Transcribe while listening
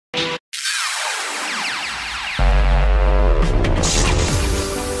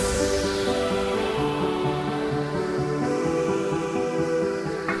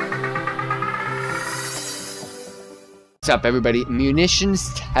up, everybody?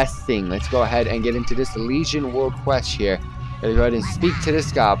 Munitions testing. Let's go ahead and get into this Legion World Quest here. Gotta go ahead and speak to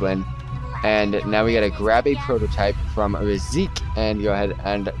this goblin. And now we gotta grab a prototype from Razer and go ahead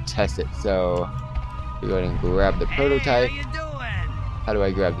and test it. So, we go ahead and grab the prototype. Hey, how you doing? How do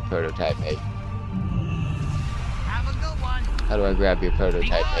I grab the prototype, mate? Have a good one. How do I grab your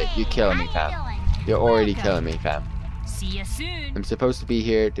prototype, mate? You're killing me, fam. You're already killing me, fam. See you soon. I'm supposed to be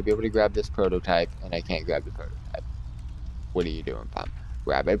here to be able to grab this prototype, and I can't grab the prototype. What are you doing, fam?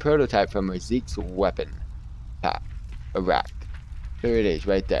 Grab a prototype from Razer's weapon pack. A rack. There it is,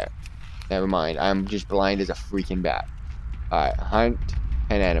 right there. Never mind, I'm just blind as a freaking bat. Alright, hunt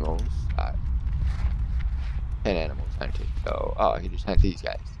 10 animals. Alright. 10 animals hunted. So, oh, he just hunt these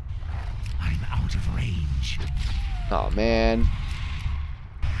guys. I'm out of range. Oh, man.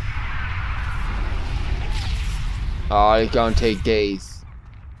 Oh, it's gonna take days.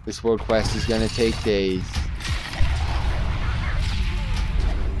 This world quest is gonna take days.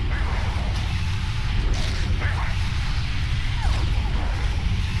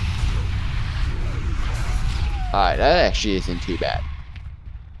 Alright, that actually isn't too bad.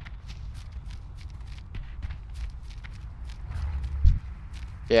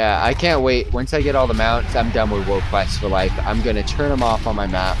 Yeah, I can't wait. Once I get all the mounts, I'm done with world quests for life. I'm gonna turn them off on my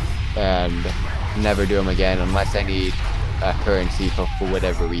map and never do them again unless I need currency for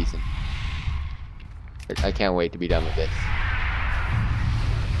whatever reason. But I can't wait to be done with this.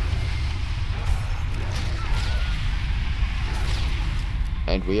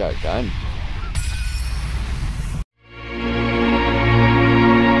 And we are done.